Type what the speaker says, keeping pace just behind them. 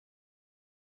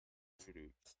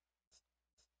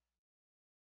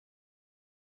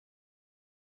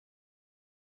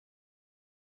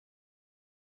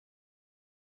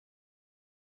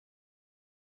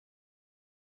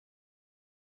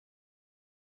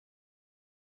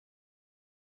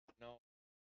No,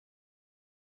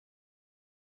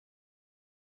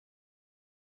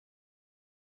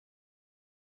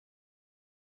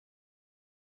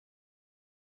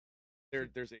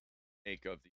 there's a make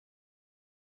of the.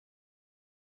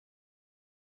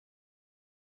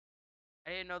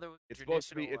 I didn't know there was a It's supposed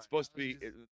to be. traditional It's one. supposed to I was be.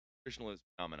 just Traditional is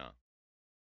phenomena.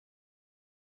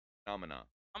 Phenomena.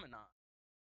 phenomenon.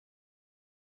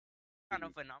 Kind of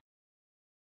Dude, phenomenon.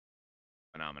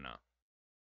 phenomena.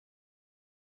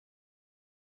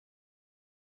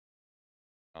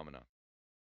 Phenomena.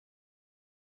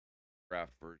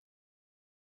 Craft version.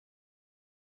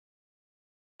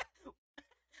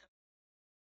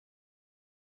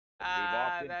 We've Ah,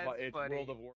 often that's it's World funny.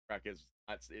 of Warcraft is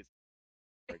it's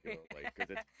regularly because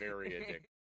it's very addictive.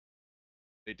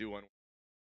 They do one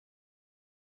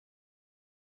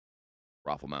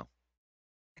Rafflemouth.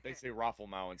 They say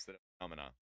Rafflemouth instead of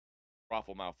phenomena.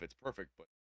 Rafflemouth fits perfect, but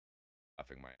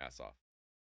laughing my ass off.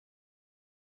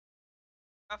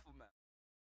 Alphabet.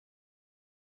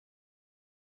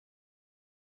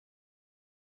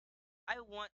 I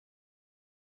want.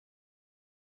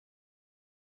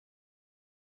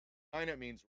 China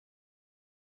means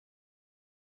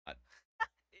not,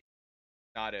 it,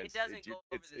 not it as doesn't go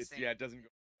over the it's same. yeah, it doesn't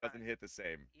Right. hit the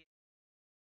same. You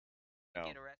No,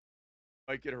 get arrested.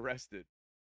 might get arrested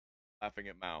laughing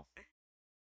at mouth.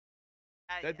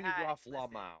 That'd be Listen.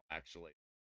 Rafflemouth actually.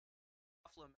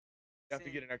 Alphabet. You have to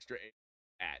Listen, get an extra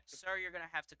at. sir, you're gonna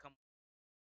have to come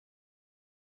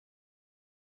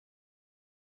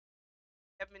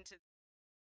step into.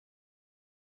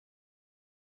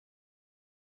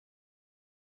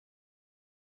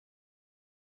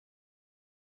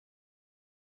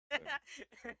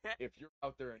 If you're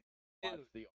out there and watch Dude,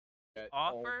 the the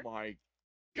oh offer, my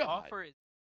the god. offer is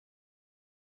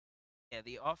yeah,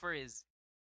 the offer is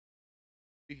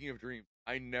Speaking of dreams,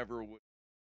 I never would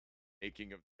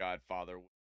making of Godfather.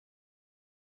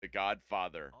 The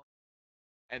Godfather. oh,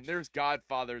 And there's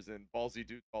Godfathers and ballsy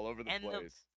dudes all over the and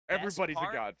place. best Everybody's a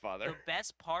part, Godfather. the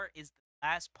best part is the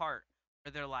last part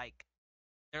where they're like,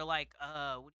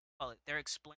 what do you call it? They're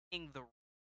explaining the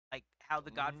like how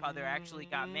the Godfather actually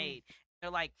got Mm. made.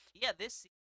 They're like, yeah,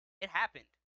 it happened,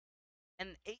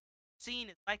 and a scene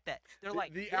is like that. They're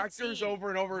like, The this actors scene over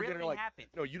and over again are really like, happened.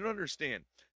 no, you don't understand.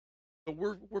 So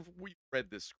we read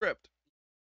this script.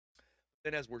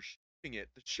 Then as we're shooting it,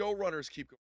 the showrunners keep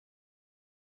going.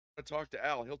 To talk to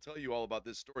Al. He'll tell you all about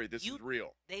this story. This You, is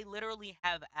real. they literally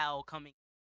have Al coming.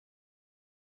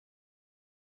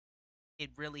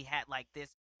 It really had like this,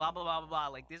 blah blah blah blah blah.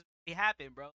 Like this really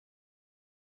happened, bro.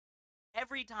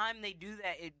 Every time they do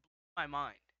that, it blows my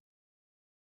mind.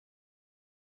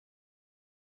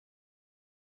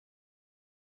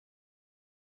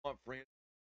 I want Francis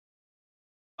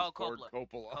Oh, Ford Coppola,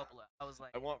 Coppola. Coppola. I was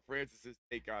like, I want Francis's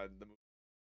take on the movie.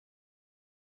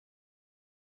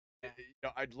 yeah.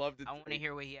 I'd love to. I want to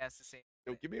hear what he has to say.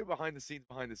 Give me a behind the scenes,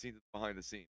 behind the scenes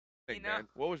You thing, know, man.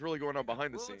 What was really going on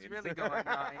behind the what was scenes? really going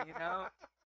on? You know,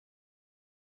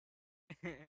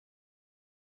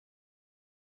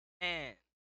 and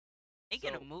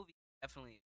making a So movie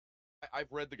definitely.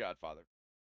 I've read The Godfather.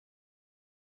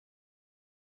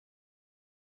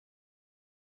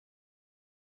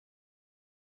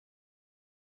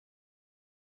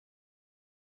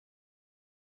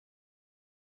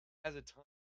 As a time,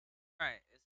 Right.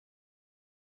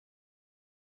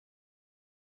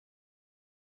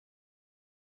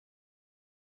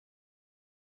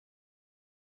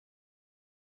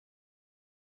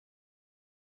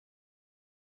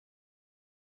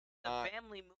 The uh,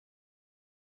 family movie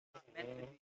meant to be.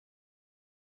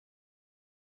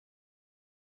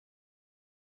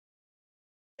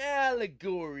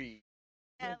 allegory.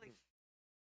 Ellie.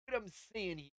 What I'm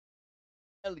saying here,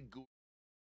 allegory.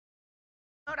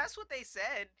 No, that's what they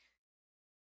said.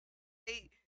 They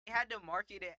had to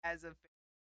market it as a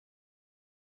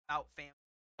about family.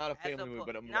 Not a As family movie,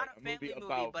 but not a a movie family movie,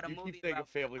 about. but a You keep movie saying a about.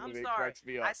 family I'm movie, it sorry, cracks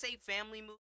me I up. say family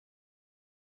movie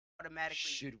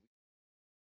automatically Should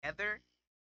together.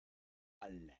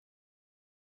 we?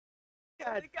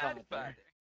 The Godfather. Godfather.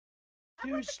 I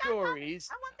Two want the Godfather. stories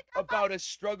I want the about Godfather. a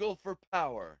struggle for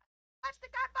power. Watch the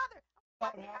Godfather.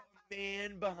 About how a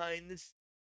man behind the scenes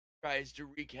tries to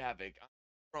wreak havoc on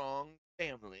a strong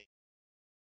family.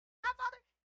 Godfather.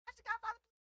 Watch the Godfather.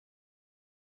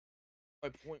 My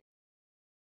point.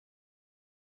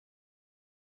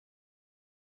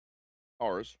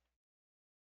 Ours.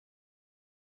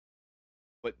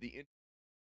 But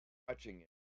watching it,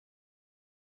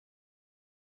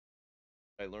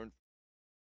 I learned.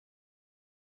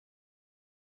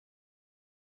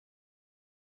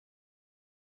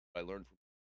 I learned from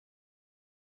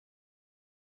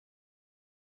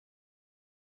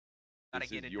Gotta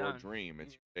this get is it your done. dream.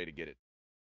 It's your day to get it.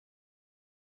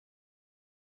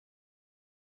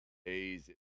 Days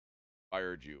it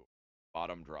fired you,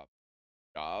 bottom drop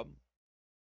job.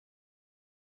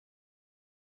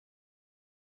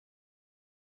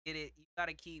 Get it. You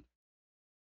gotta keep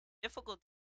difficult.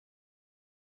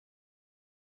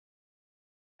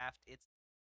 After it's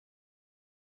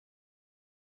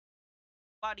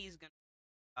body's gonna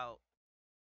out.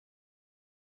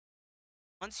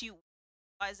 Once you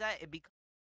realize that, it becomes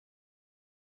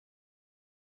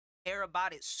care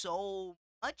about it so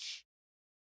much.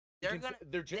 They're gonna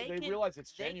They realize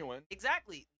it's genuine.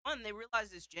 Exactly. One, they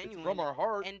realize it's genuine. It's from our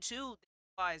heart. And two, they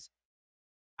realize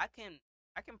I can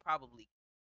probably.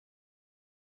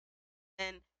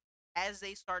 And as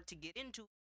they start to get into it,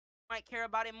 you might care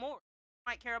about it more. You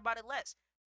might care about it less.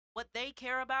 What they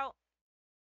care about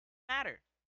matter.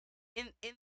 In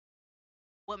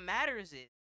what matters is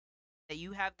that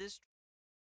you have this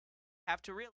have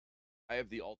to realize. I have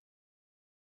the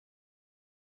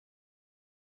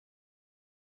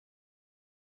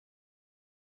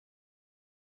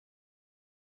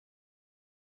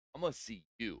I'm gonna see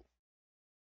you.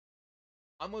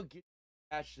 I'm gonna get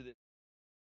attached to this.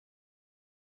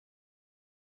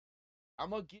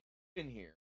 I'm gonna get in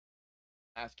here,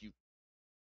 ask you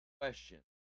questions.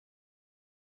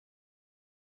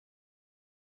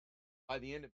 By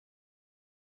the end of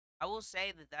I will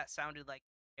say that sounded like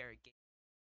arrogant.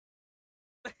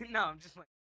 No, I'm just like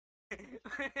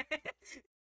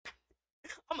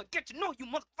I'm gonna get to know you,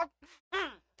 motherfucker.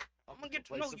 I'm gonna get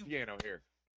to know you. Piano here.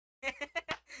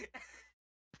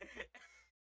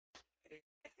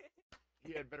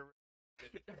 He had better.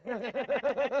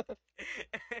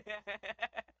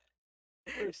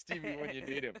 Where's Stevie when you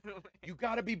need him? You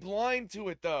gotta be blind to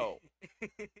it though.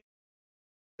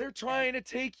 They're trying to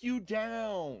take you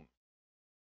down.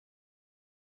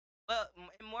 Well,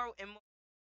 more.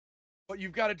 But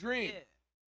you've got a dream.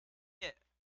 Yeah.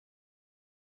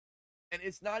 And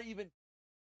it's not even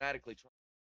dramatically trying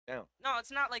down. No,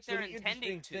 it's not like So they're the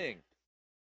intending interesting to. thing.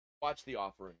 Watch The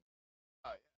Offering.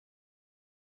 Oh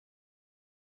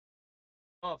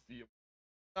yeah. Off you.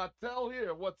 Not tell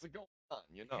here what's going on,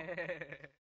 you know.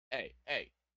 Hey.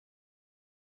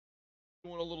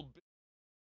 Doing a little bit.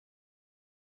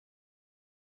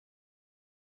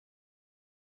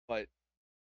 But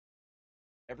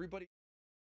everybody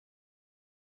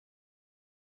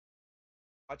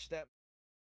watch that.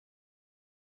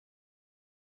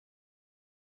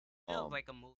 Feels like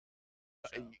a movie.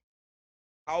 So.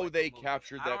 How like they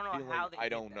captured that feeling, I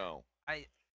don't that. know. I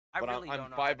but really I'm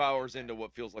don't know. 5 hours into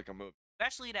what feels like a movie.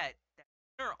 Especially that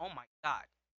oh my god.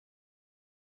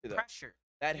 Pressure.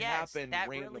 That happened that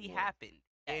randomly. really happened.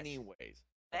 Yes. Anyways.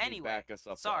 Anyway, back us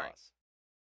up sorry. To us.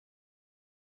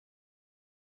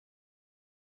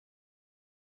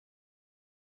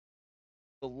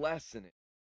 The lesson is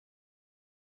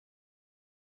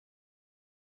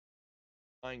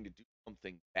trying to do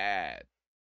something bad.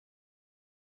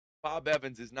 Bob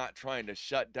Evans is not trying to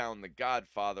shut down The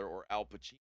Godfather or Al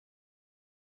Pacino.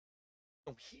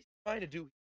 No, he's trying to do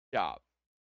his job.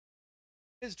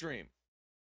 His dream.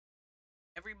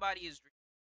 Everybody is dreaming.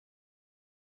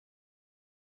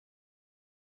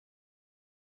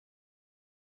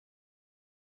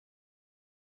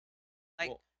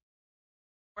 Like,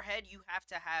 your head, you have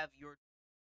to have your.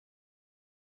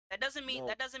 That doesn't mean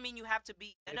you have to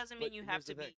be. That doesn't mean you have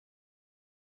to be.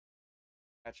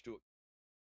 Attached to it.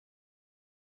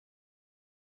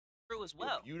 True as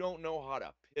well. If you don't know how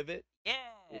to pivot,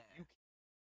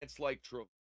 it's like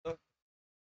Travolta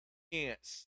can't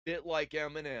spit like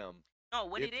Eminem. No,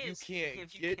 what it is. If you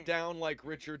can't get down like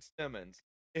Richard Simmons.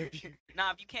 If you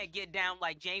can't get down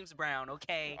like James Brown,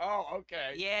 okay? Oh,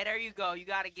 okay. Yeah, there you go. You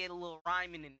got to get a little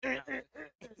rhyming in there.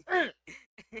 Yeah.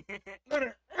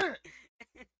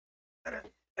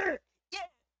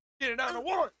 Get it on the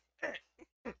one.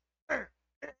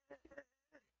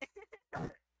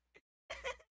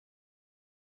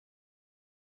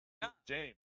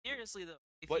 James. Seriously though,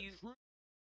 if but you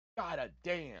gotta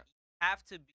dance, have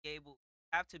to be able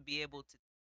to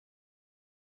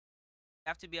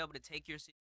take your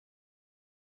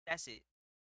that's it.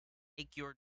 Take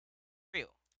your real.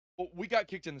 Well, we got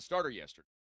kicked in the starter yesterday.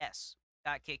 Yes,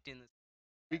 got kicked in the.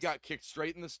 We got kicked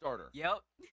straight in the starter. Yep.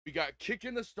 We got kicked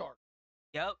in the starter.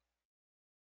 Yep.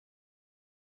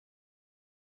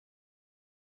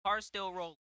 Car's still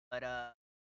rolling, but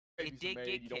it did get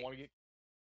kicked. You don't want to get.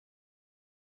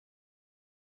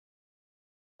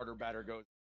 starter batter goes.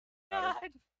 Batter.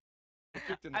 God.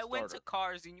 Kicked in the I went starter. to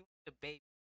Cars and you went to Baby.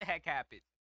 What the heck happened?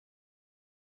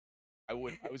 I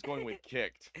was going with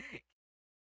kicked.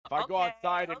 If I go Okay,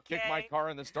 outside and kick my okay. car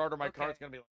in the starter, my Okay. car's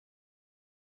gonna be like,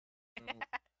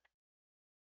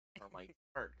 or my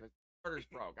start because starter's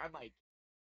broke. I might.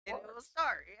 And it will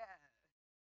start, yeah.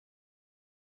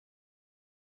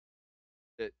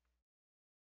 It.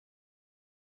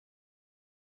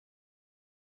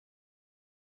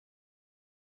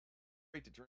 Great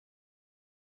to drink.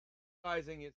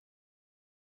 Realizing it.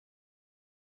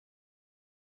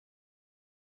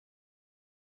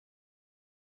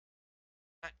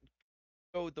 Not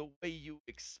go the way you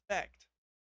expect.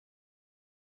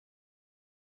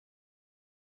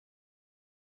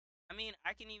 I mean,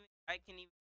 I can even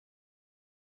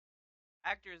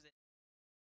actors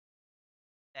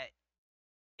that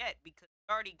get because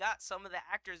he already got some of the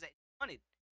actors that he wanted.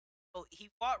 So he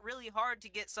fought really hard to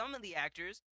get some of the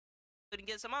actors, couldn't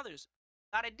get some others.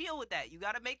 Got to deal with that. You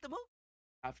got to make the move.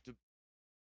 Have to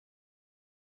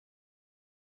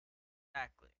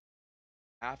Exactly.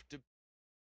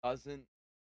 doesn't.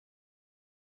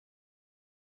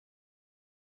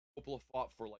 People have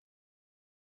fought for like.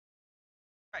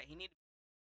 Right. He needed.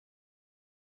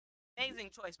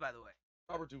 Amazing choice, by the way.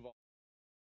 Robert Duvall.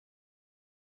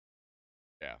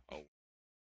 Yeah. Oh.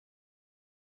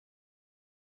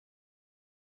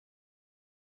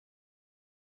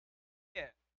 Yeah.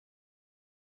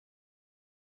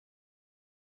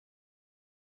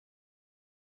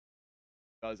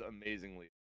 Does amazingly.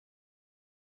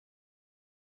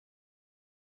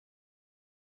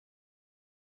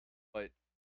 But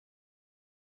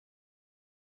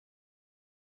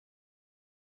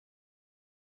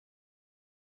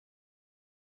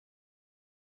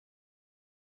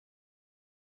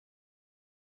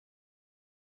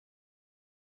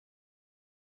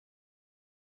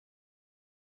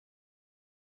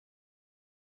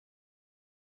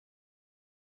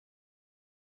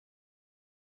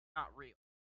Not real.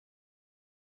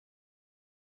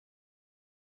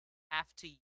 Have to.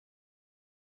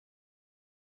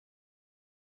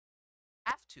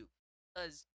 Have to.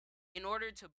 Because in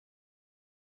order to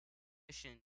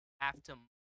have to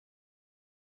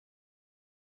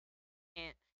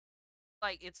and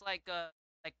like it's like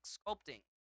sculpting.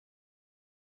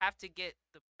 Have to get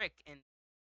the brick and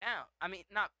down. I mean,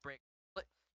 not brick, but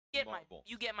marble.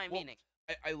 you get my Well, meaning.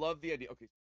 I love the idea. Okay,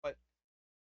 but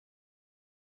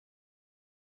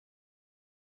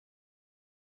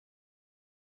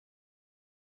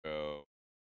go.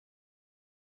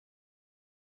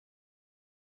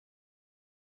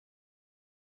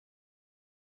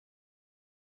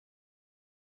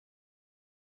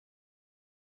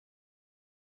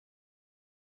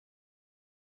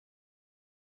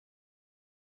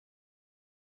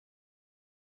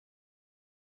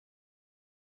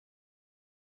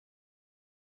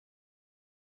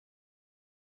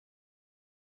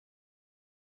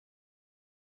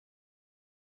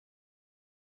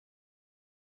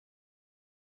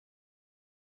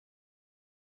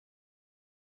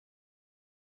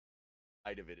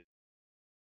 Side of it is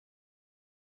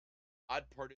odd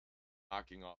part is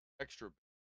knocking off extra.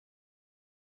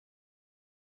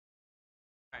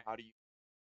 Right. How do you?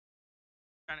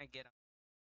 Trying to get him.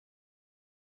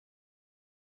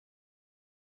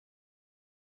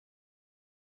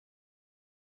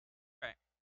 Right.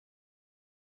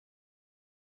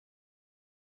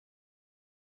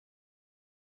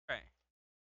 Right.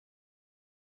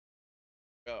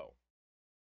 Go.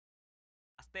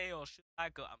 I stay or should I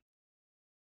go?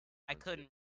 I couldn't.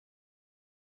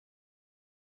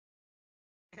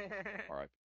 All right.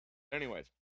 Anyways,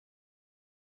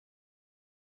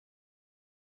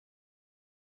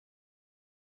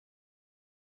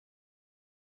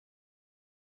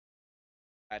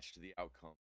 attached to the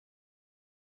outcome.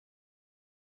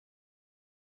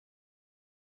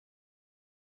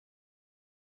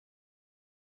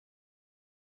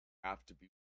 Have to be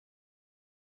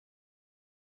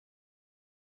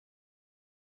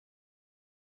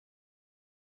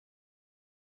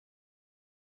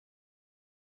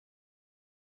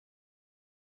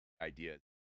ideas.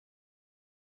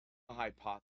 A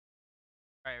hypothesis.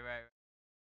 Right.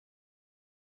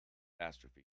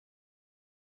 Catastrophe.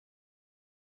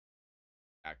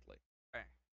 Exactly. Right.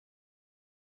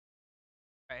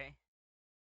 Right.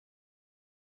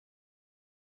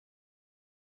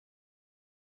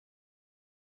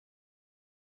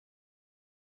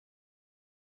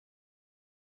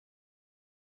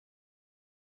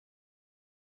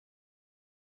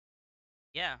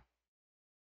 Yeah.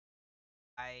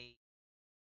 I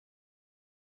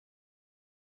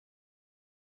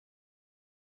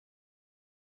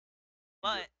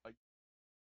But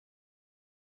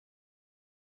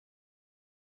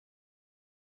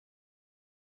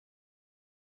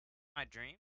my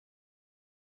dream,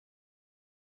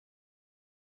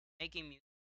 making music.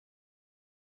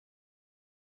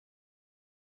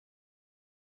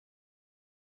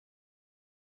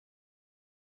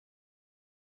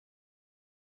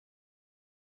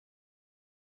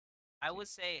 I would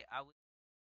say I would.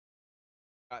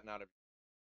 gotten out of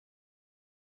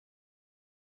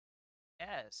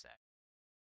Yes,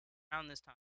 around this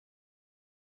time.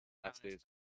 Around that this stage. time.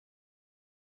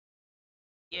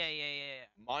 Yeah, yeah, yeah, yeah.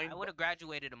 Mine. I would have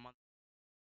graduated a month.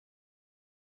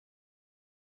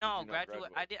 Did No, you not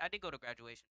graduate? I did go to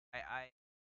graduation. I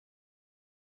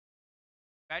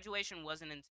graduation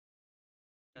wasn't in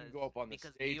You can go up on the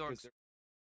because New stage York's. because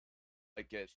like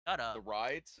get Shut up, the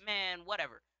rides. man.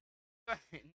 Whatever.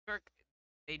 New York,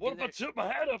 they What do if I their, tip my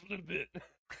hat up a little bit?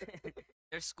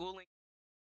 their schooling.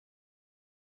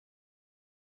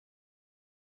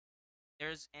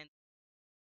 There's and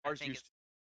I Ours think used it's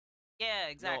yeah,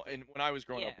 no, exactly. and when I was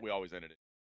growing up, Yeah. we always ended it.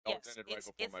 Always Yes, ended right it's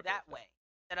before my that birthday. way.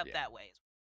 Set up Yeah. that way.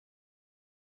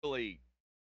 Really,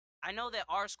 I know that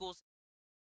our schools.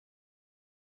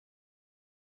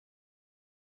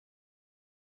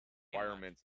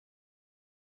 requirements.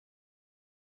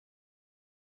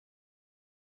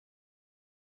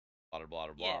 Blah blah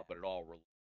blah blah. Yeah. But it all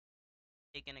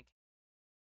Taking a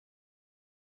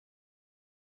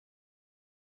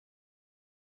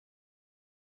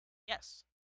yes,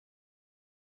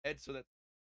 Ed. So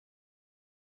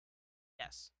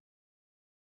yes,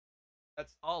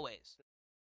 that's always.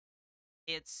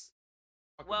 It's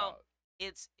talk well, about.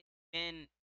 it's been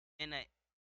in a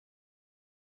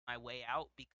my way out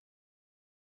because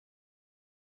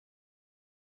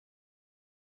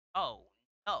oh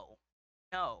no,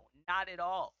 no, not at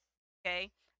all.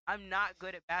 Okay, I'm not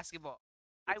good at basketball.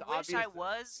 I It's wish I obvious-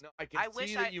 was. No, I can I see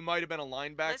wish that I- you might have been a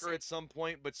linebacker Listen, at some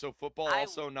point, but so football I-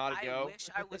 also not a I go. wish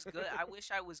I was good. I wish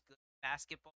I was good at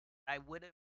basketball. I would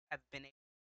have been.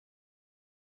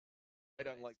 I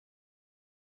don't like.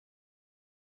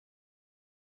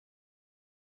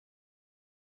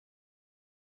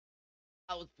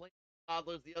 I was playing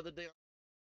toddlers the other day.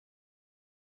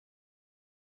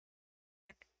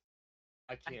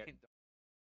 I can't.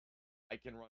 I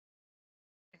can run.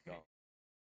 No.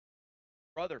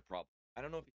 Brother problem. I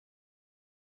don't know if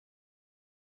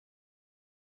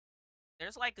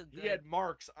There's like a good. he had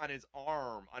marks on his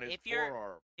arm, on his If you're-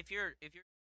 forearm. if you're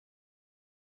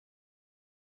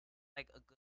like a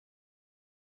good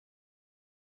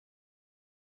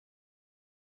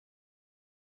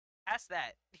past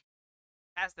that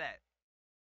past that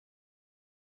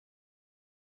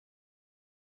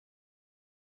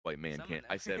White man some of can't.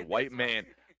 them- I said white man.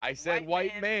 I said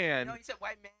White white man. man. no, you said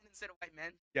white man instead of white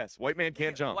men. Yes, white man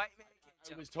can't jump. White man can't I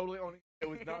jump. was totally owning. It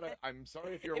was not a. I'm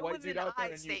sorry if you're a It white was dude an out there I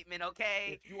and you. statement,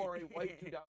 okay? If you are a white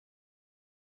dude out.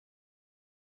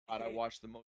 God, I watched the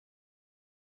most.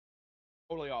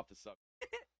 Totally off the subject.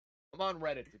 I'm on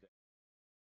Reddit today.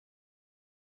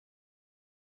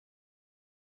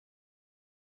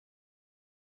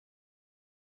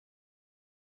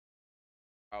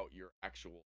 Out your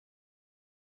actual.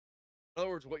 In other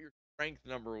words, what your strength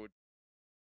number would.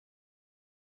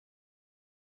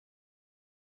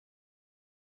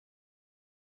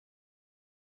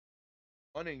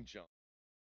 Running jump.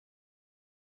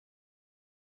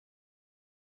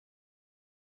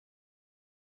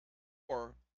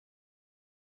 Or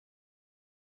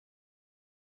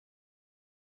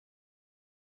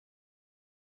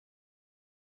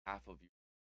half of you.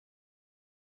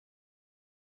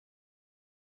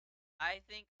 I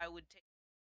think I would take.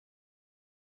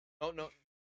 No.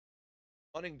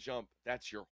 Running jump,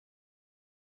 that's your.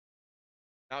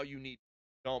 Now you need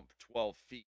to jump 12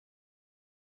 feet.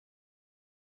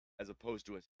 As opposed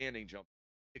to a standing jump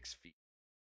 6 feet.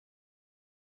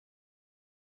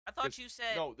 I thought 'Cause- you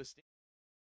said. No, the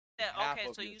half Okay,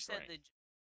 of so your you said the. strength.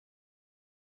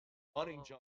 Running Oh.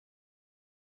 jump.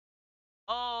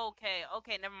 Oh,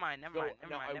 okay. Never mind. Never So, mind.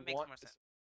 Never now mind. I That makes want more to sense.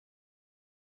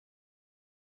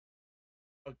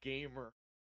 A gamer.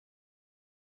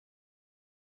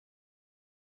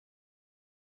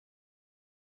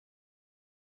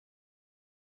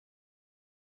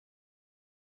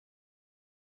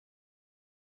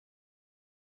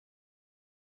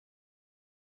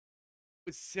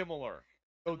 Was similar.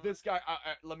 So Similar? this guy,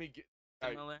 let me get.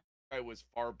 Similar. I was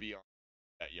far beyond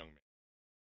that young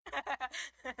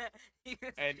man, He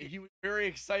was- and he was very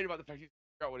excited about the fact he figured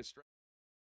out what his strength.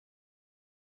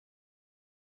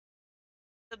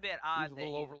 It's a bit He odd. was a that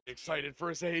little he- overly excited for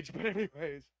his age, but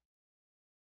anyways.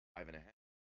 5.5.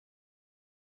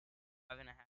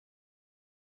 5.5.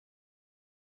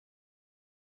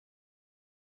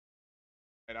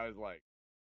 And I was like,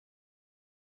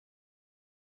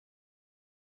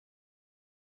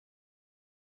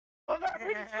 "Oh, that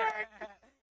reflex!"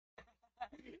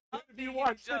 How If big you he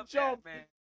watch the jump that, jump, man.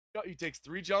 he takes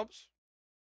 3 jumps.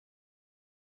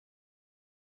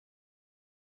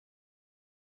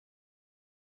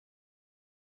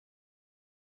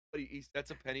 But he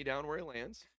sets a penny down where he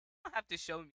lands. I'll have to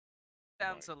show me. Oh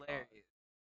Sounds my God. hilarious.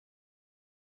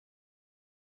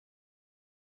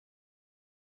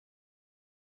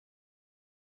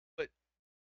 But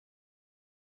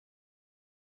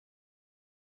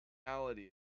reality,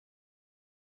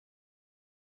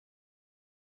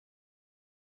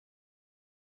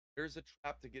 there's a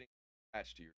trap to getting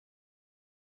attached to your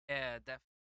Yeah, definitely.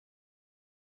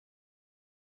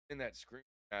 in that screen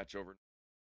match over.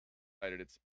 Decided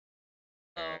it's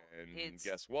So and it's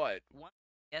guess what? once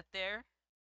you get there,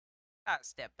 gotta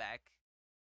step back.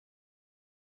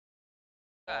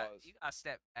 Pause. You gotta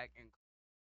step back and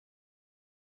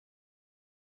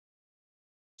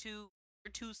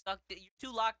you're too stuck. You're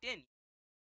too locked in.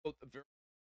 Oh, the very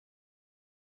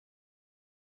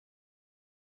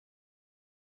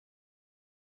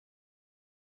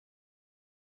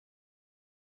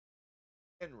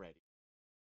and ready.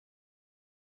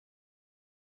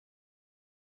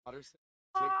 Otterson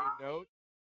taking note.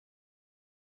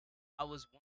 I was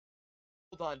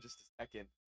Hold on just a second.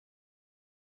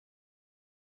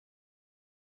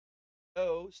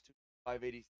 Those to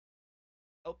 580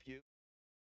 help you.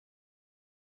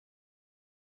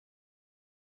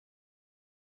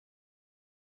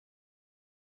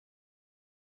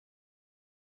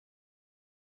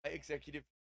 My executive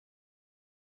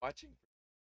watching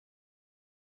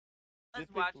I was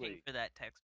watching specifically. for that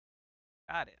text.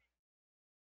 Got it.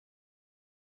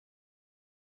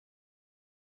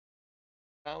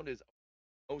 Sound is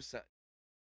no sense.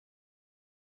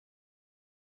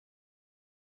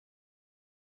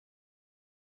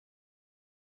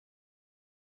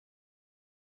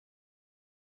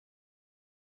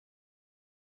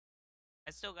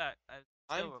 I still got. I'm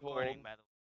I'm still recording, told by the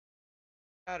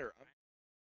way. matter.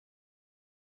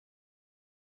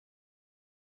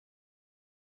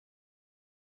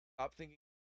 Stop thinking.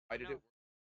 Why did No. it work?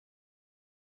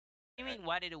 You mean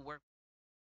why did it work?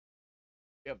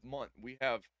 We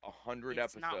have 100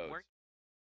 It's not episodes. working.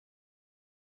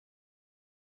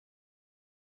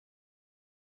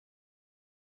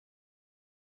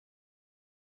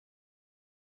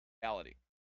 Reality.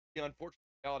 The unfortunate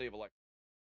reality of election.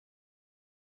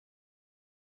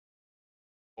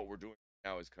 What we're doing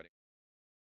now is cutting.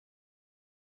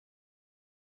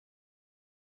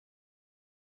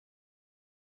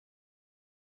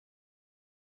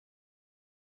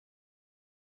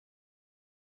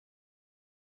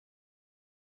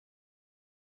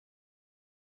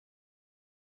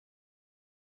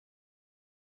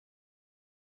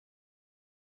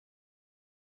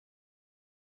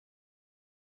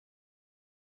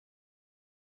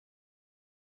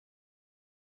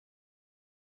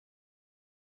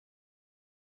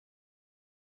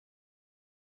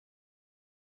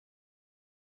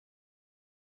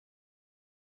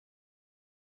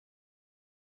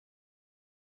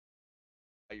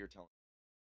 How you're telling.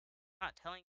 I'm not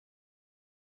telling you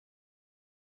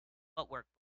what worked.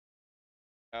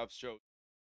 Have shows.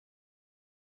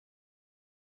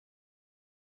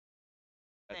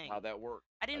 That's how that works.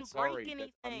 I didn't Sorry, break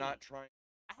anything. I'm not trying.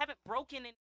 I haven't broken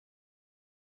it.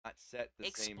 Not set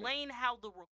the same. Explain how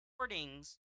the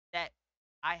recordings that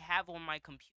I have on my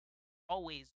computer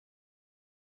always.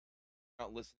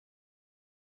 Not listening.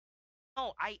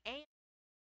 No, I ain't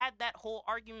had that whole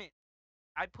argument.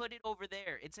 I put it over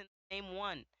there. It's in the same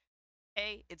one.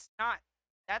 Okay, it's not.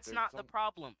 That's There's not the some-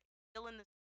 problem. It's still in the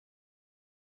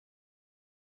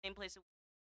same place.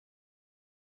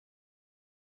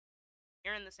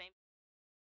 You're in the same.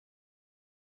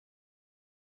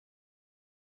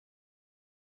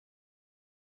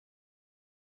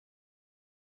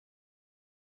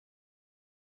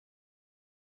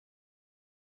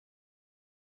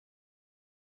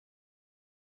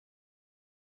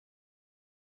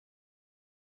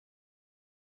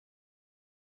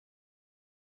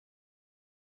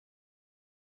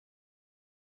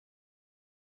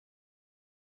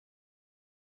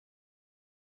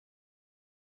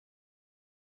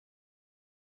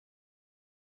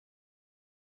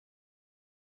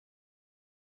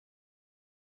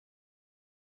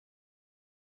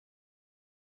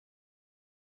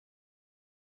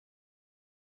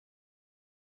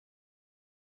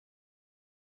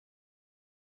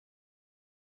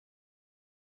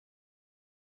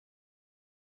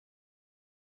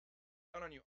 Down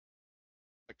on you.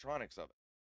 Electronics of it.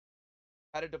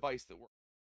 Had a device that worked.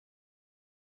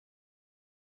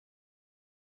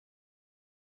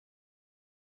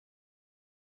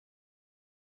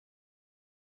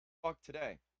 fuck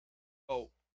today. So,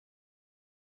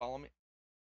 follow me.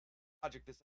 Logic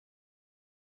this.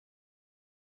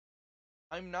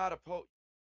 I'm not opposed.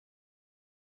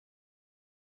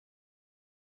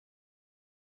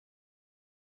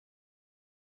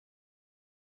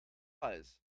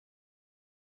 Because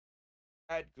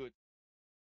had good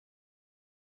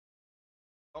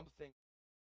something.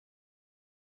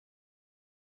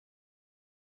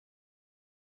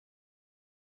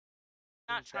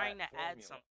 Not in trying to that add formula.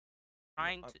 something.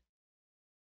 Trying I'm- to.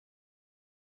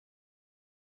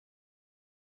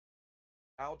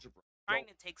 Algebra. Trying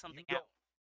So to take something you out.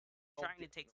 don't Trying to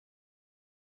get- take.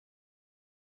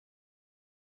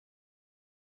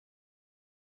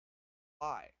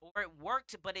 Why? Or it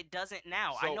worked, but it doesn't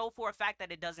now. I So- know for a fact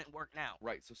that it doesn't work now.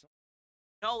 Right. So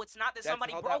No, it's not that that's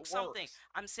somebody how broke that something. works.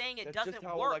 I'm saying it That's doesn't just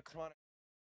how work. electronic.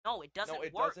 No, it doesn't No,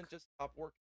 it work. doesn't just stop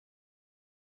working.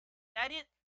 That it.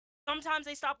 Sometimes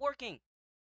they stop working.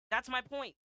 That's my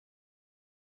point.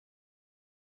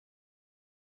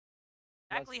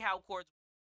 Exactly how chords.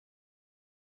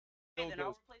 Still Then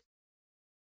I'll goes- replace.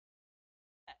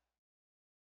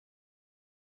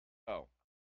 Oh.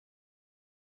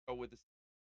 Go with this.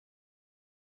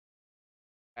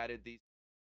 Added these.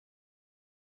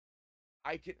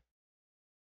 I can.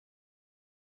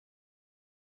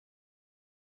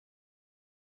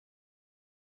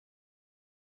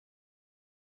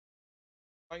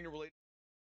 Trying to relate.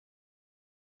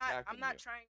 I'm attacking not you.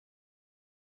 trying.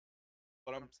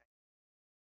 But I'm I'm saying.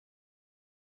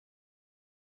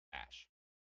 Ash.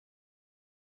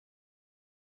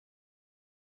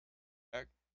 Heck.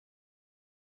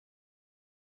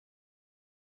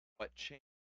 What changed?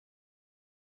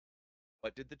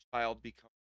 What did the child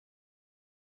become?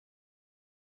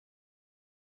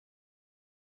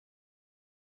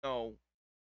 No.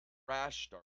 Rash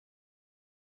start.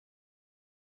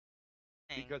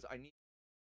 Because I need.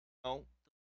 No.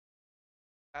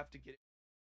 Have to get it.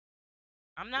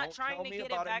 I'm not Don't trying tell to me get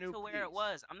it about a back new to where it piece.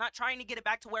 was. I'm not trying to get it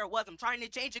back to where it was. I'm trying to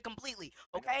change it completely.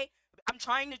 I know. Okay? I'm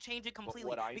trying to change it But completely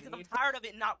what I because I'm need- tired of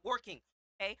it not working.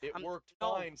 Okay? It I'm, worked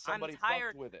no, fine. Somebody I'm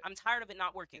tired. fucked with it. I'm tired of it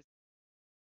not working.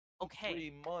 In Okay. 3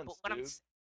 months, But what dude.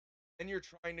 And you're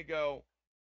trying to go.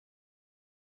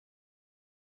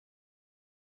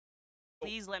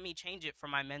 please let me change it for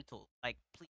my mental. Like,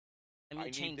 please let me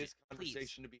I change need this it. Please.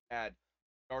 conversation to be had.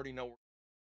 I already know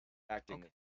we're acting. Okay.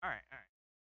 All right. All right.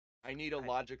 I need a I-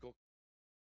 logical.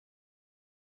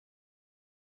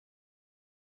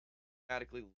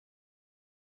 Systematically.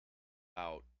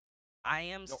 Out. I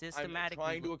am No, systematically. I'm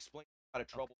trying to explain how to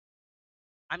trouble.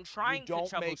 I'm trying You don't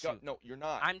to make troubleshoot. up. No, you're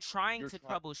not. I'm trying You're to try-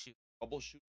 troubleshoot.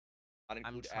 Troubleshoot. Not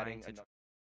include trying adding to another.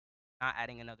 Not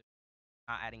adding another.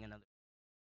 Not adding another.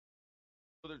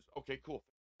 So there's okay, cool.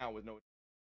 Now with no.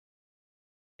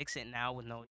 Fix it now with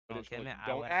no additional- commitment. I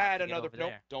Don't would have add to get another. over Nope.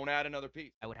 there. Don't add another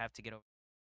piece. I would have to get over.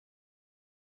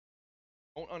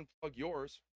 Don't unplug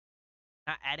yours.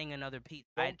 Not adding another piece.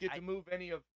 Don't get to move any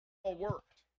of. All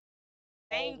worked.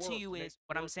 All saying to worked. you Make is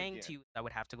what I'm work saying again. to you. Is I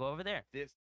would have to go over there.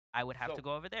 This. I would have So- to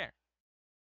go over there.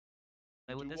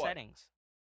 Play with do the what? settings.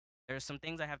 There's some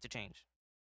things I have to change.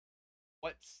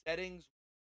 What settings?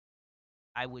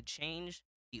 I would change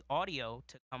the audio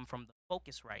to come from the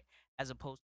Focusrite as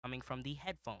opposed to coming from the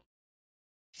headphones.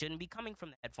 Shouldn't be coming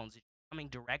from the headphones. It's coming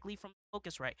directly from the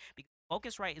Focusrite because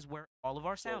Focusrite is where all of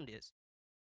our sound is.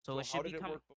 So it how should did be it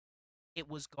coming. work? It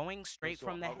was going straight so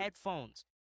from the how did- headphones.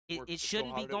 work- It so shouldn't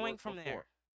how be did it going work from before? there.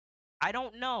 I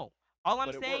don't know. All I'm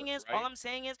But it saying worked, is, all right? I'm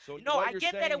saying is, So no, what I you're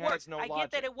get that it saying has works. no I get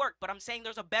logic. that it worked, but I'm saying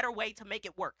there's a better way to make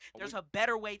it work. Oh, There's we- a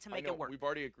better way to I make know, it work. We've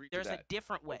already agreed There's to a that.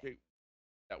 different way. Okay.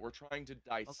 That we're trying to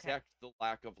dissect the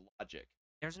lack of logic.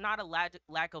 There's not a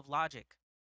lack of logic.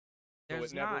 So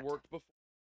There's it never not. worked before.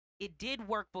 It did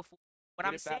work before. What Get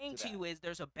I'm it back saying to to you that. is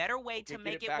there's a better way Okay, to get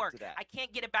make it it back work. to that. I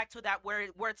can't get it back to that where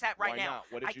it's at right Why now.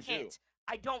 not? What did I you can't. do?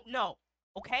 I don't know.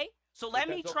 Okay? So But let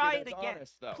me that's okay, try it that's again.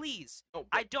 honest, though. Please. No,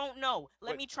 I don't know.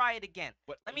 Let but- me try it again.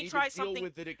 but let I me need try to deal something-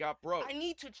 with it. It got broke. I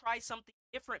need to try something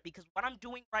different because what I'm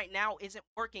doing right now isn't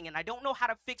working and I don't know how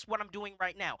to fix what I'm doing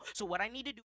right now. So what I need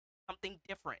to do is something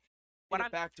different. Get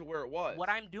it back to where it was. What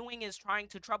I'm doing is trying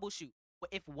to troubleshoot.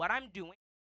 If what I'm doing is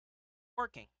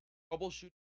working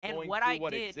troubleshoot. and Going what through I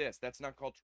what did, exists. That's not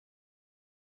called.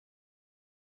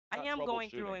 I not am going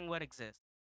troubleshooting. through what exists.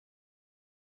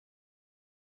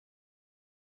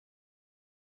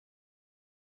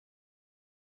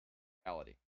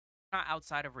 Reality. Not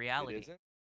outside of reality. It isn't.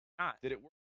 Not. Did it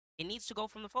work? It needs to go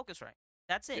from the Focusrite.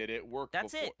 That's it. Did it work?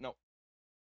 That's before? it. No.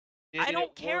 I Did don't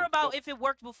it care work about if it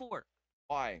worked before.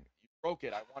 Why? You broke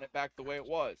it. I want it back the way it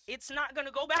was. It's not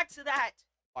gonna go back to that.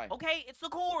 Why? Okay, it's the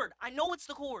cord. I know it's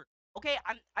the cord. Okay,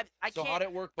 I So can't. how'd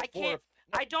it work I before? can't.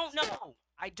 No, I don't stop. know.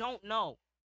 I don't know.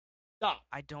 Stop.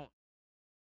 I don't.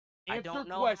 I Answer don't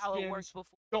know how it works questions.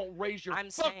 before. Don't raise your I'm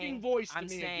fucking saying. voice to I'm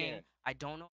me saying. again. I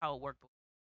don't know how it worked before.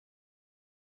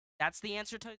 That's the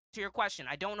answer to your question.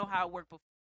 I don't know how it worked before.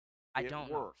 I It don't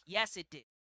know. worked. Yes, it did.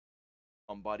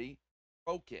 Somebody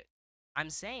broke it. I'm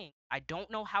saying I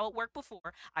don't know how it worked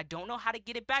before. I don't know how to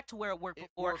get it back to where it worked It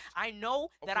before. worked. I know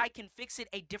that Okay. I can fix it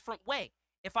a different way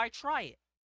if I try it.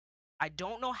 I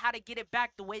don't know how to get it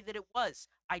back the way that it was.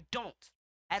 I don't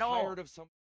at all. Tired of some.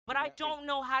 But I don't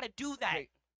know how to do that. Okay.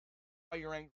 Why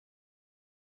you're angry?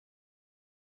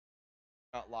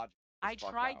 Not logical. I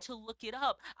tried to look it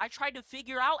up. I tried to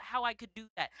figure out how I could do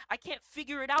that. I can't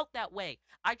figure it out that way.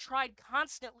 I tried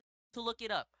constantly to look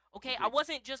it up. Okay, I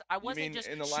wasn't just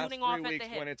in the last shooting off 3 at the weeks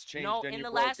hip. when it's changed No, and in you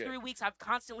the broke last it. 3 weeks, I've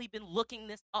constantly been looking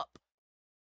this up.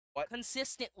 What?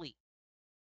 Consistently.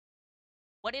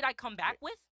 What did I come back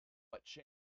with? What change?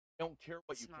 I don't care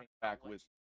what It's you not came back what- with.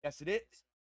 Yes, it is.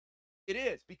 It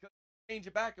is because you change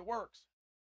it back, it works.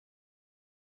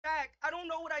 Back. I don't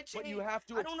know what I changed. But you have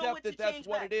to I don't know accept what that to that's change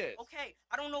what back. it is. Okay,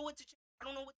 I don't know what to change. I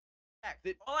don't know what to change back.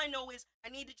 That- All I know is I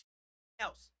need to change something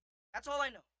else. That's all I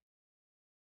know.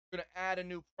 You're going to add a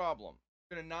new problem.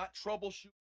 You're going to not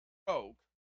troubleshoot broke.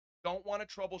 Don't want to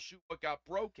troubleshoot what got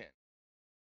broken.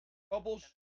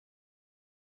 Troubleshoot.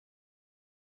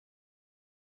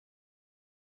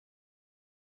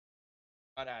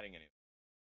 Not adding anything.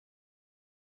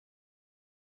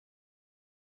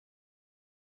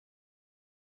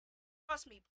 Trust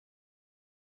me.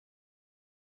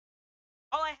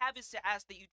 All I have is to ask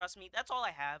that you trust me. That's all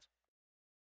I have.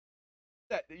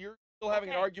 That you're still having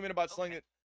an Okay. argument about something Okay. that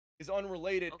is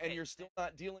unrelated, and Okay. you're still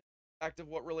not dealing with the fact of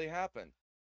what really happened.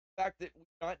 The fact that we're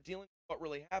not dealing with what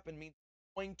really happened means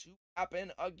it's going to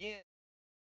happen again.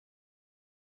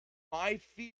 My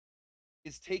fear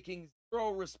is taking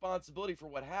zero responsibility for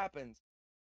what happens.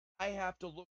 I have to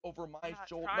look over my I'm not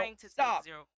shoulder. trying No, to stop. take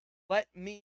zero. Let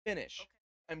me finish. Okay.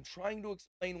 I'm trying to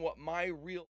explain what my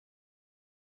real.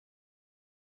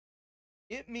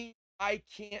 It means I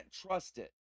can't trust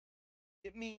it.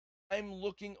 It means I'm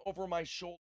looking over my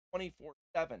shoulder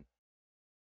 24/7.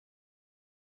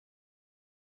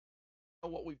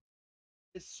 What we've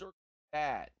this circle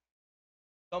bad.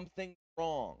 Something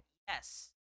wrong.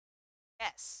 Yes.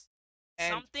 Yes.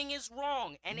 And Something is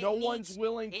wrong, and no it needs, one's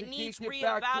willing to it needs take it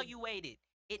back to. reevaluated.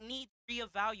 It needs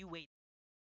reevaluated.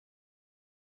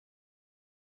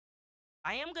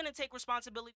 I am gonna take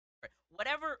responsibility for it.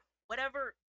 Whatever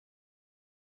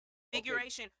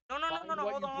configuration. No, Find what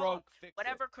hold you on. broke, fix it.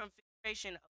 Whatever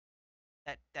configuration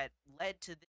that led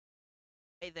to the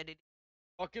way that it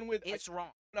Fucking with it's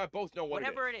wrong. and I both know what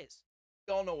Whatever it is. it is.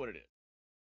 We all know what it is.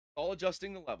 It's all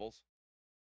adjusting the levels.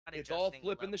 Not It's all adjusting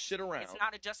flipping the levels. shit around. It's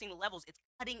not adjusting the levels. It's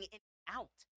cutting it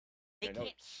out. They I know.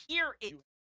 can't hear it. You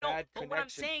No, bad but what I'm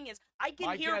connection. saying is, I can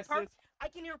My hear guess is I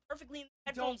can hear perfectly in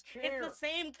the you don't headphones. care. It's the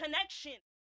same connection.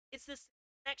 It's the same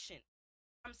connection.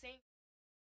 I'm saying.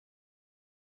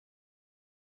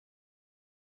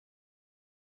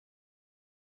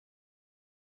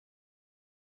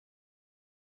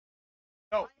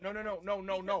 No.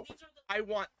 Because these are the- I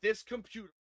want this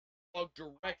computer plugged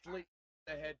directly to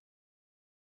the head.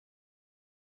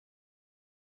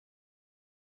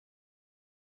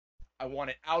 I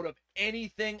want it out of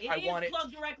anything. It I is want it.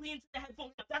 plugged directly into the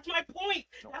headphone. That's my point.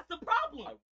 No. That's the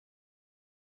problem.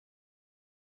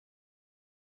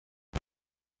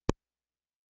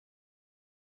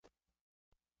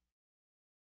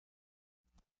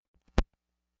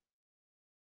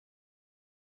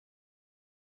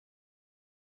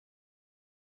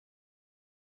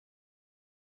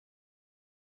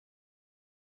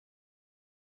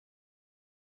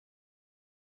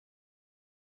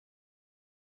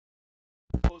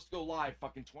 Supposed to go live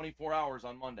fucking 24 hours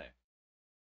on Monday.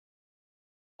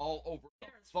 All over the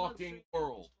There, it's plugged fucking straight in.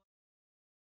 world.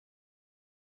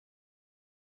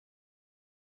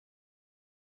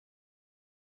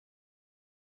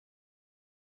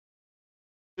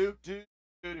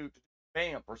 Do.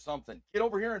 Vamp or something. Get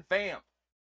over here and vamp.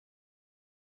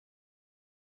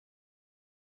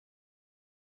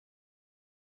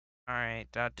 All right.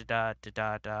 No,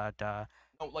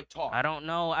 like talk. I don't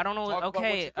know. Talk Okay. about what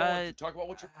you're going through. Talk about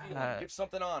what you're feeling. Give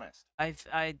something honest. I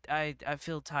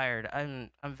feel tired.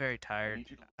 I'm very I tired.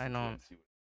 need you to I listen to it don't. and see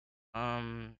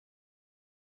what-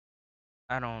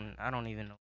 I don't even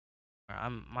know.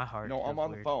 My heart. No, I'm feels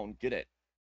on the weird. phone. Get it.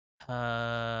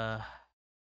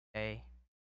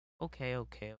 Okay.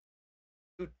 Okay.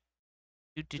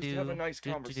 Dude, Do Just have a nice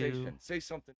conversation. Say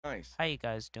something nice. How you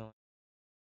guys doing?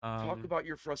 Talk about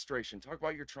your frustration. Talk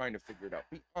about you're trying to figure it out.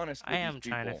 Be honest I with these am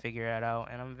trying to people. figure it out,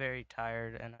 and I'm very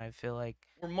tired, and I feel like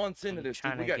We're months into I'm this, dude.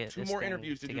 trying We to got get 2 this more thing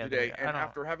interviews to do together. today, I and don't.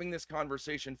 after having this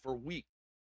conversation for weeks,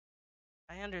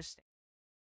 I understand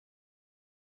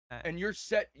that. and you're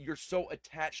so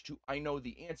attached to I know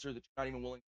the answer that you're not even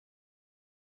willing.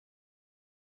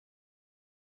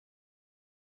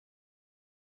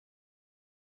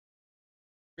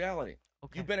 Reality.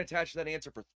 Okay. You've been attached to that answer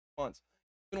for 3 months.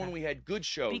 Even when we had good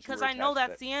shows, Because I know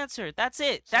that's the. the answer. That's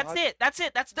it. So That's it. That's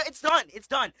it. It's done. It's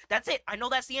done. That's it. I know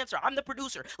that's the answer. I'm the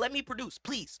producer. Let me produce,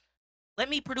 please. Let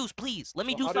me produce, please. Let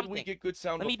me do How something. did we get good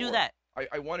sound? Let me do before? that.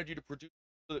 I wanted you to produce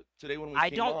today when we I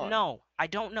came don't on. know. I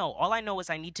don't know. All I know is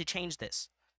I need to change this.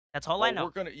 That's all I know.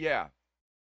 We're gonna, yeah.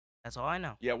 That's all I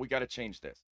know. Yeah, we got to change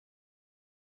this.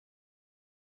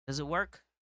 Does it work?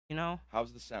 You know?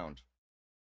 How's the sound?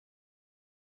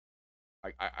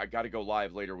 I got to go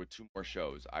live later with 2 more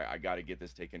shows. I got to get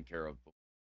this taken care of.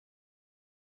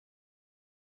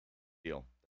 Deal.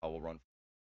 I will run.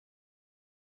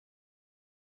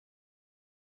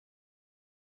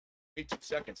 Wait 2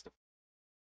 seconds to.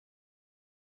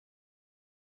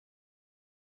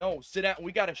 No, sit down.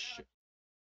 We got to.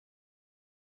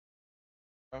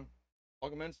 Plug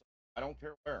them in. I don't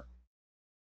care where.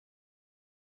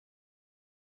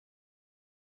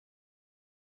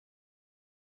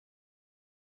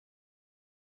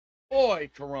 Boy,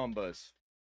 carambas.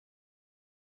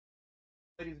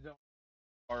 Ladies and gentlemen,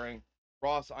 sorry.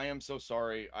 Ross, I am so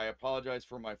sorry. I apologize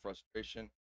for my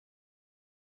frustration.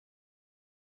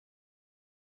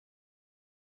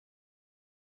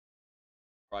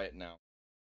 Try it now.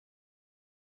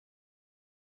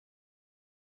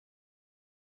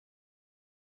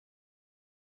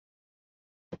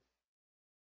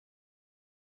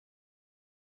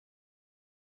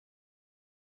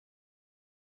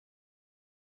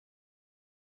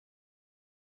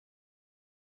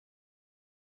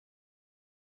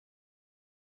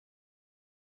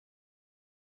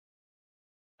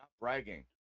 Not bragging.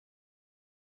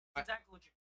 Exactly what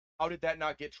you. How did that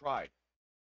not get tried?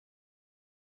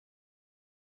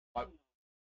 Why-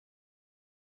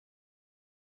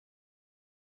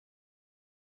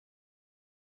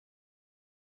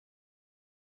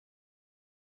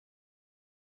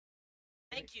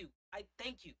 Thank you. I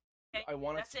thank you. Okay? I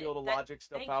want us That's to be able to it. logic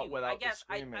stuff thank out you. without I guess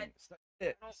the screaming. I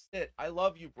don't- Sit. I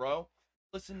love you, bro.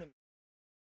 Listen to me.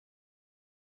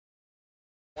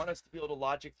 I want us to be able to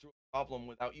logic through a problem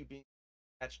without you being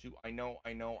attached to I know,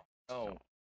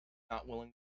 not willing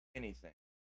to do anything.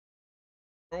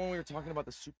 Remember when we were talking about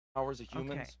the superpowers of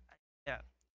humans? Okay. Yeah.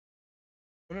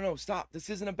 No, stop. This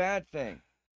isn't a bad thing.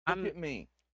 Look at me.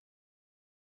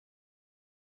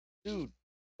 Dude,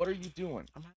 what are you doing?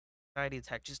 I'm having an anxiety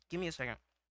attack. Just give me a second.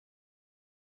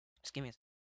 Just give me a second.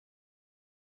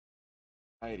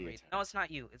 Anxiety attack. No, it's not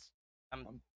you. It's I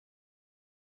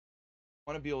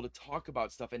want to be able to talk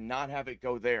about stuff and not have it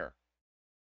go there.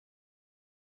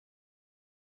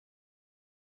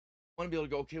 I want to be able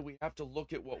to go, okay, we have to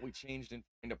look at what we changed and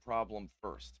find a problem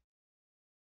first.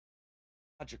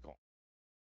 Logical.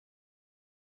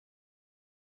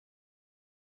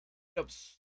 Up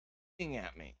speaking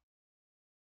at me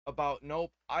about,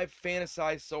 nope, I've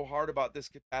fantasized so hard about this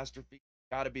catastrophe.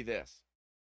 Got to be this.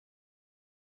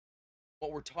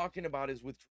 What we're talking about is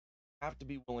with have to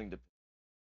be willing to.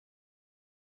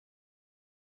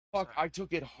 Fuck, I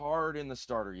took it hard in the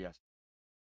starter yesterday.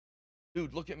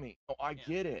 Dude, look at me. Oh, I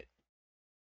get it.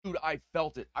 Dude, I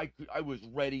felt it. I was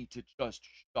ready to just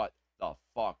shut the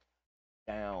fuck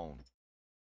down.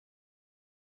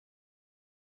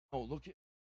 Oh, look at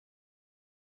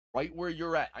right where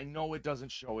you're at. I know it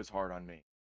doesn't show as hard on me.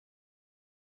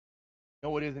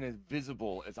 No, it isn't as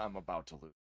visible as I'm about to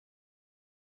lose.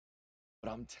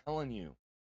 But I'm telling you,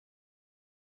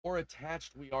 the more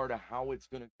attached we are to how it's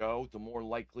going to go, the more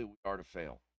likely we are to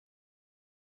fail.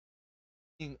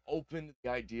 Being open to the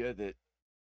idea that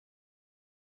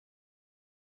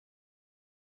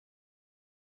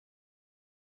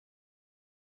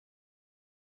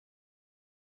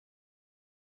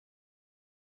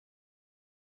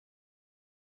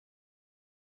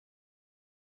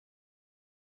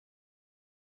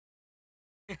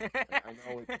I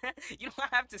know you don't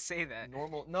have to say that.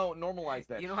 Normalize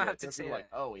that. You don't shit. have to Just say be like,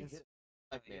 that. oh, he hit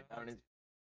man down his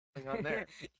thing on there.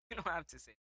 You don't have to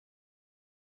say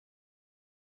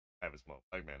I have a small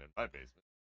Pac Man in my basement.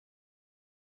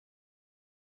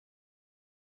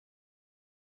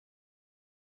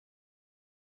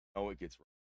 No, it gets wrong.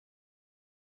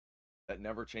 That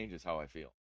never changes how I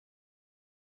feel.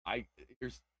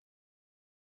 Here's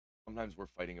sometimes we're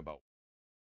fighting about.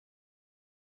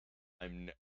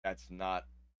 That's not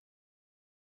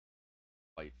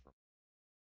fight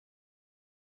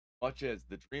much as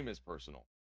the dream is personal,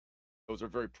 those are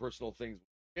very personal things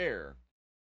we share.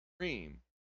 Dream.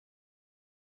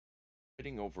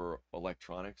 Fighting over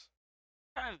electronics.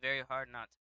 Trying very hard not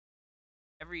to.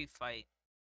 Every fight,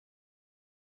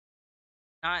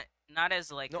 not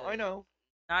as like No, a, I know.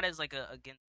 not as like a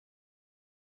against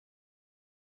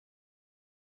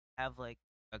have like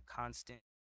a constant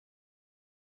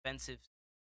offensive.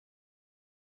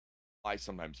 I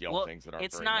sometimes yell Well, things that aren't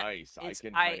it's very not. nice. I It's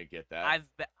can kind of get that.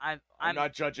 I'm I'm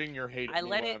not judging your hate I at me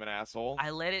let when it. I'm an asshole. I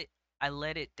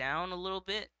let it down a little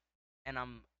bit, and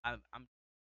I'm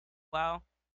wow.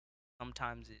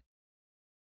 Sometimes it.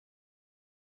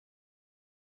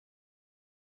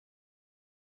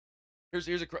 Here's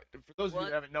a for those of you What?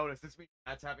 that haven't noticed, this week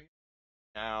that's having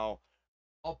now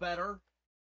all better.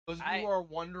 Those of you I who are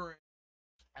wondering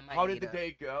I might how did need the a-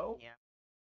 day go? Yeah.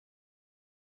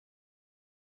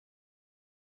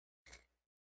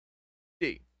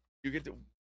 See, you get to, you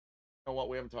know what,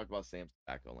 we haven't talked about Sam's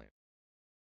Tobacco Land.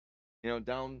 You know,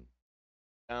 down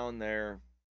there,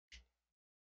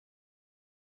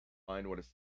 find what a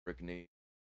Rick needs.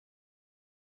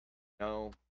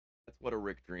 No, that's what a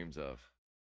Rick dreams of.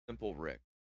 Simple Rick.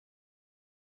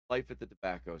 Life at the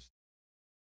tobacco store.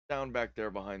 Down back there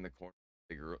behind the corner.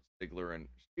 Stigler and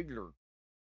Diggler.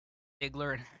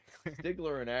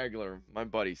 Stigler and Agler. My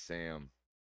buddy Sam.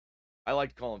 I like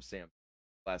to call him Sam.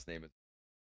 Last name is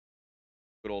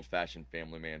good old fashioned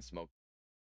family man smoke.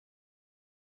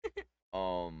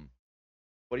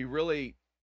 But he really,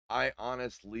 I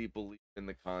honestly believe in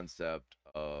the concept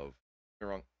of, you're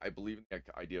wrong, I believe in the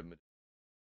idea of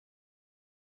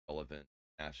relevant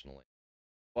nationally.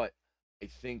 But I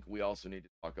think we also need to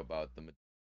talk about the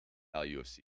value of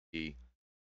CBD.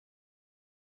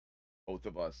 Both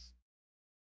of us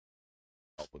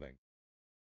help with it.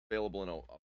 Available in a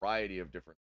variety of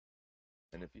different.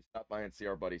 And if you stop by and see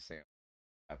our buddy Sam,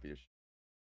 happy to.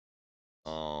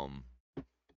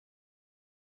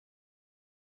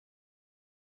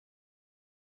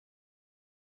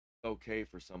 Okay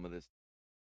for some of this.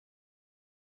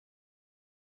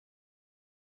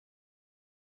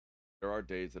 There are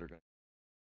days that are going to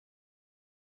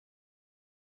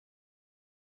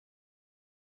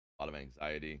a lot of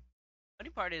anxiety.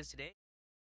 Funny part is today.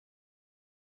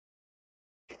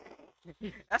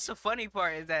 That's the funny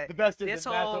part is that The best is this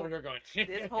that Matt's whole over here going.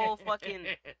 this whole fucking No,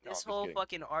 this I'm whole just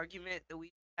fucking argument that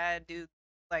we had, dude.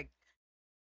 Like,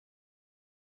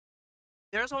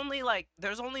 there's only like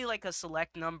a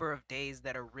select number of days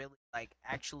that are really like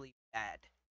actually bad,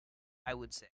 I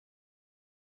would say,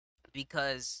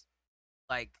 because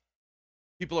like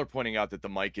People are pointing out that the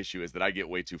mic issue is that I get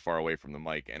way too far away from the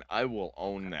mic, and I will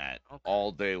own that okay.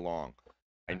 all day long.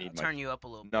 I I'll need turn you up a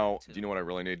little. No, bit do you know what I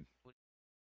really need? What?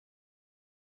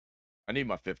 I need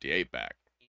my 58 back.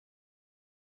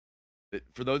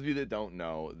 For those of you that don't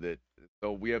know,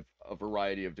 so we have a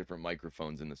variety of different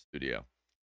microphones in the studio.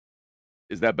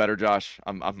 Is that better, Josh?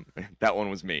 I'm that one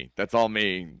was me. That's all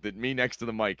me. That me next to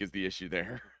the mic is the issue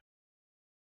there.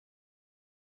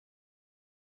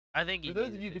 I think For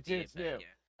those of you that didn't know,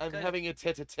 I'm having a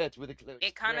tete-a-tete with a close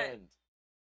friend.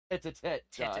 Tete-a-tete,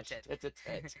 Josh.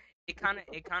 Tete-a-tete. It kind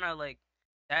of like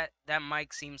that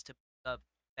mic seems to pick up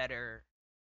better.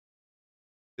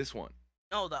 This one.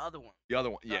 No, the other one. The other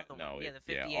one. The Yeah, other no. one. Yeah, It, the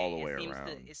 58. yeah, all the way seems around.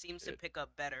 it seems to pick up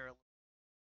better.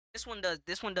 This one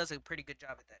does a pretty good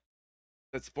job at that.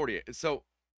 That's 48. So,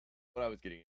 what I was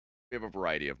getting at, we have a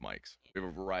variety of mics. We have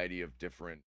a variety of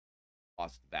different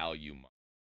cost value mics.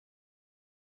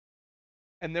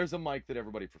 And there's a mic that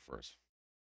everybody prefers.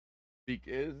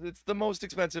 Because it's the most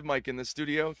expensive mic in the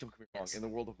studio. Don't get me wrong, in the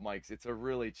world of mics, it's a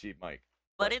really cheap mic.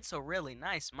 But it's a really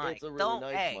nice mic. It's a really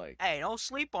nice mic. Hey, don't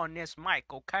sleep on this mic,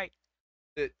 okay?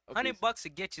 $100 to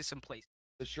get you someplace.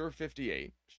 The Shure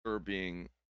 58, Shure being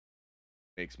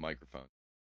makes microphones,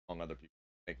 among other people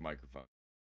make microphones.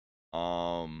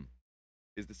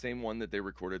 Is the same one that they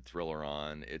recorded Thriller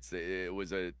on. It's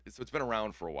been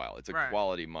around for a while. It's a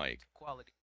quality mic.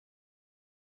 Quality.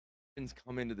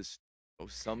 Come into the studio.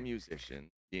 Some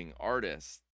musicians, being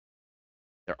artists,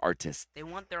 they're artists. They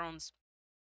want their own.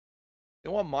 They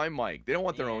want my mic. They don't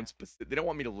want their own specific. They don't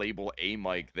want me to label a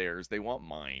mic theirs. They want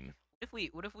mine.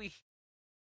 What if we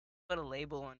put a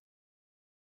label on?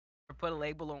 Or put a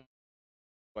label on.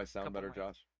 Do I sound better,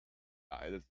 Josh?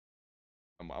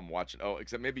 I'm watching. Oh,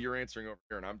 except maybe you're answering over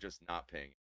here, and I'm just not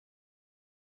paying.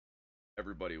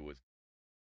 Everybody was.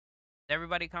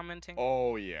 Everybody commenting?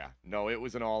 Oh yeah, no, it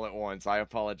was an all at once. I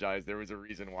apologize. There was a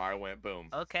reason why I went boom.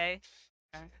 Okay.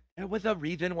 There was a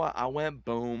reason why I went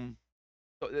boom.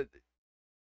 So,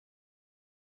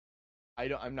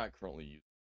 I'm not currently using.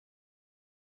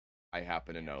 I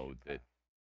happen to know that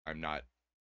I'm not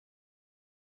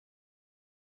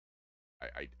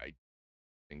I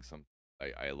think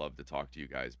I love to talk to you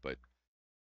guys, but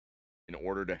in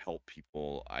order to help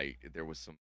people, there was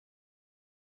some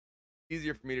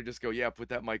easier for me to just go, yeah, put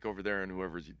that mic over there and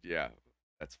yeah,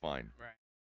 that's fine. Right.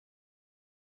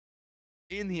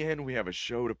 In the end, we have a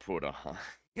show to put on.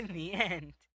 In the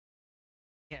end.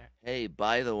 Yeah. Hey,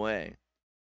 by the way,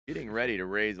 getting ready to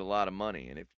raise a lot of money,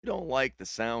 and if you don't like the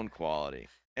sound quality,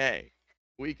 hey,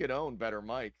 we could own better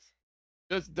mics.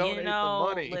 Just donate the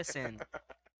money. Listen,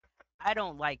 I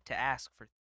don't like to ask for.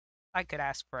 I could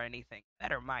ask for anything.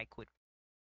 Better mic would.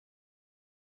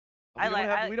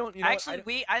 We don't. You know,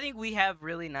 actually, I think we have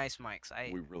really nice mics.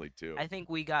 We really do. I think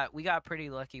we got pretty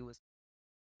lucky with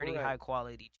pretty high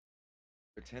quality.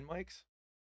 There 10 mics.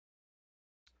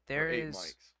 There or 8 is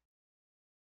mics.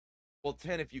 Well,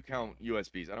 10 if you count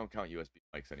USBs. I don't count USB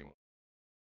mics anymore.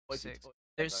 6.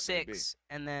 There's 6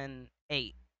 and then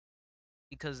 8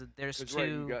 because there's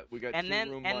 2. Right, we got and two then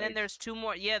room and mics. then there's 2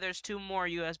 more. Yeah, there's 2 more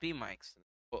USB mics.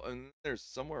 Well, and there's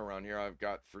somewhere around here I've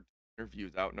got for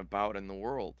interviews out and about in the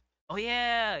world. Oh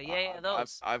yeah,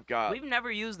 those. I've got. We've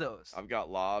never used those. I've got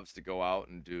lavs to go out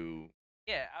and do.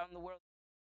 Yeah, out in the world.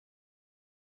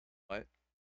 What?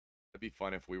 It'd be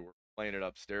fun if we were playing it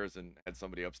upstairs and had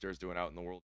somebody upstairs doing out in the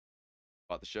world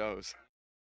about the shows.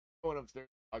 Going upstairs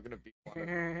talking to people.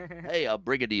 Hey, I'll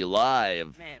bring it to you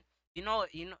live. Man, you know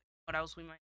what else we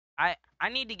might. I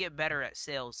need to get better at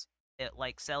sales, at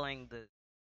like selling the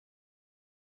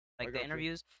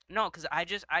interviews. No, because I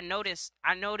noticed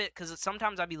because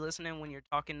sometimes I be listening when you're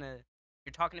talking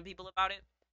to people about it,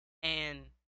 and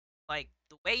like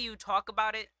the way you talk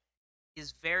about it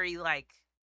is very like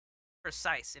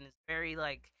precise, and it's very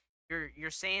like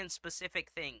you're saying specific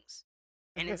things,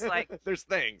 and it's like there's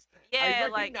things. Yeah, I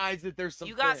recognize that there's some.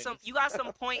 You got some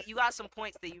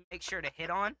points that you make sure to hit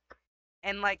on,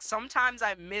 and like sometimes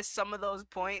I miss some of those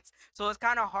points, so it's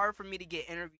kind of hard for me to get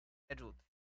interviews scheduled.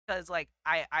 Because like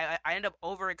I end up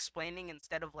over explaining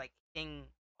instead of like hitting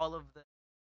all of the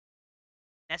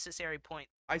necessary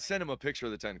points. I sent him a picture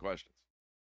of the 10 questions.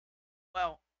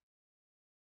 Well,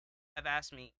 have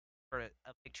asked me for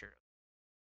a picture.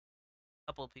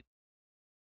 A couple of people.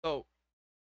 So,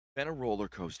 been a roller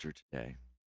coaster today.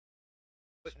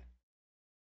 But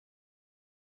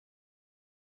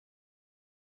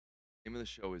name of the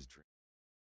show is Dream.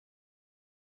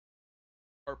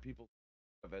 Are people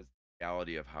of as the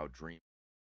reality of how dream.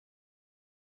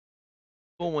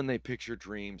 Well, when they picture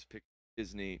dreams, picture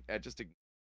Disney, just a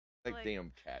like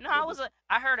damn cat. No,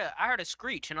 I heard a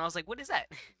screech and I was like, what is that?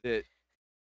 That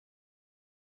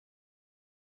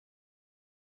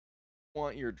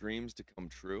want your dreams to come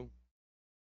true.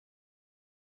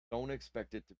 Don't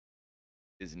expect it to be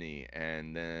Disney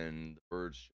and then the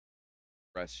birds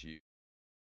press you.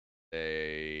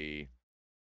 The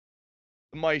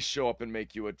mice show up and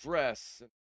make you a dress.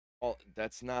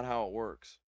 That's not how it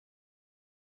works,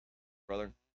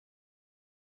 brother.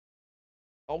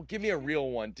 Oh, give me a real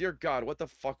one. Dear God, what the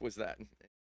fuck was that?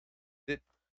 We're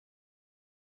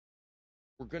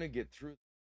going to get through.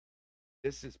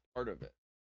 This is part of it.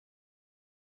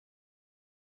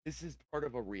 This is part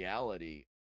of a reality,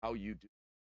 how you do.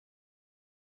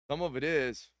 Some of it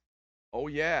is, oh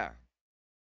yeah,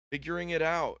 figuring it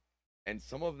out. And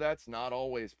some of that's not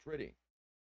always pretty.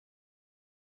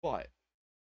 But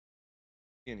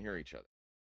we can hear each other.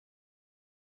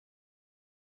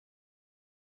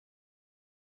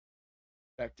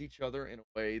 Respect each other in a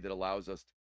way that allows us to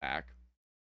come back.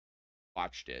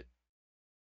 Watched it.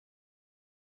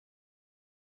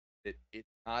 It's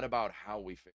not about how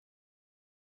we fix it.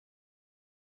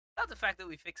 Not the fact that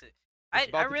we fix it. It's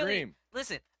about I the really dream.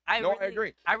 Listen. I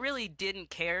agree. I really didn't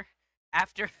care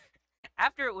after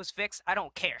it was fixed. I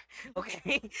don't care.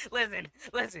 Okay, listen.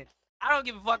 I don't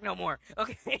give a fuck no more.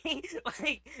 Okay,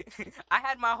 like I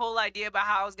had my whole idea about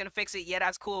how I was gonna fix it. Yeah,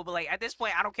 that's cool. But like at this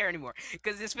point, I don't care anymore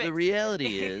because it's fixed. The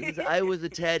reality is, I was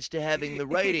attached to having the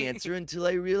right answer until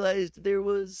I realized there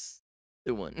was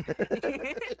the one.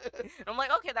 I'm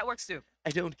like, okay, that works too.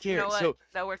 I don't care. You know what? So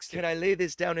that works too. Can I lay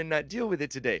this down and not deal with it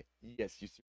today? Yes, you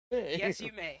may. Yes,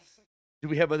 you may. Do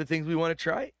we have other things we want to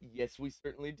try? Yes, we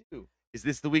certainly do. Is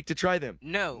this the week to try them?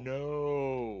 No.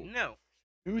 No.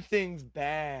 Do things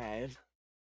bad.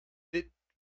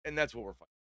 And that's what we're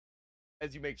fighting.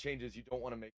 As you make changes, you don't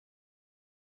want to make.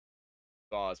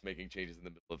 Saw us making changes in the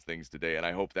middle of things today, and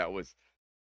I hope that was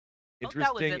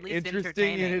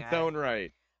interesting in its own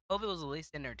right. Hope it was at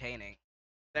least entertaining.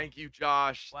 Thank you,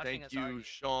 Josh. Watching Thank you,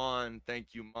 Sean.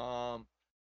 Thank you, Mom.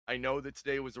 I know that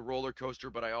today was a roller coaster,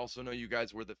 but I also know you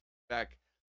guys were the feedback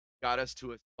got us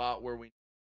to a spot where we need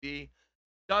to be.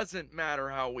 Doesn't matter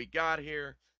how we got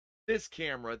here. This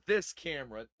camera,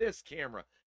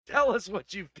 Tell us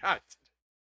what you've got.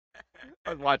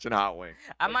 I was watching Hot Wings.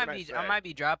 I What might can be say? I might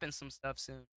be dropping some stuff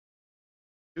soon.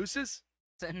 Deuces?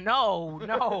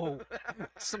 No.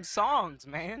 Some songs,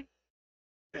 man.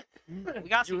 We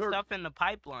got some stuff in the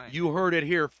pipeline. You heard it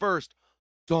here first.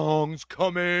 Songs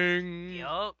coming.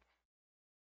 Yup.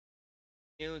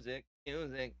 Music.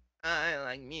 I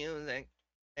like music.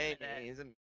 I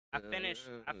finished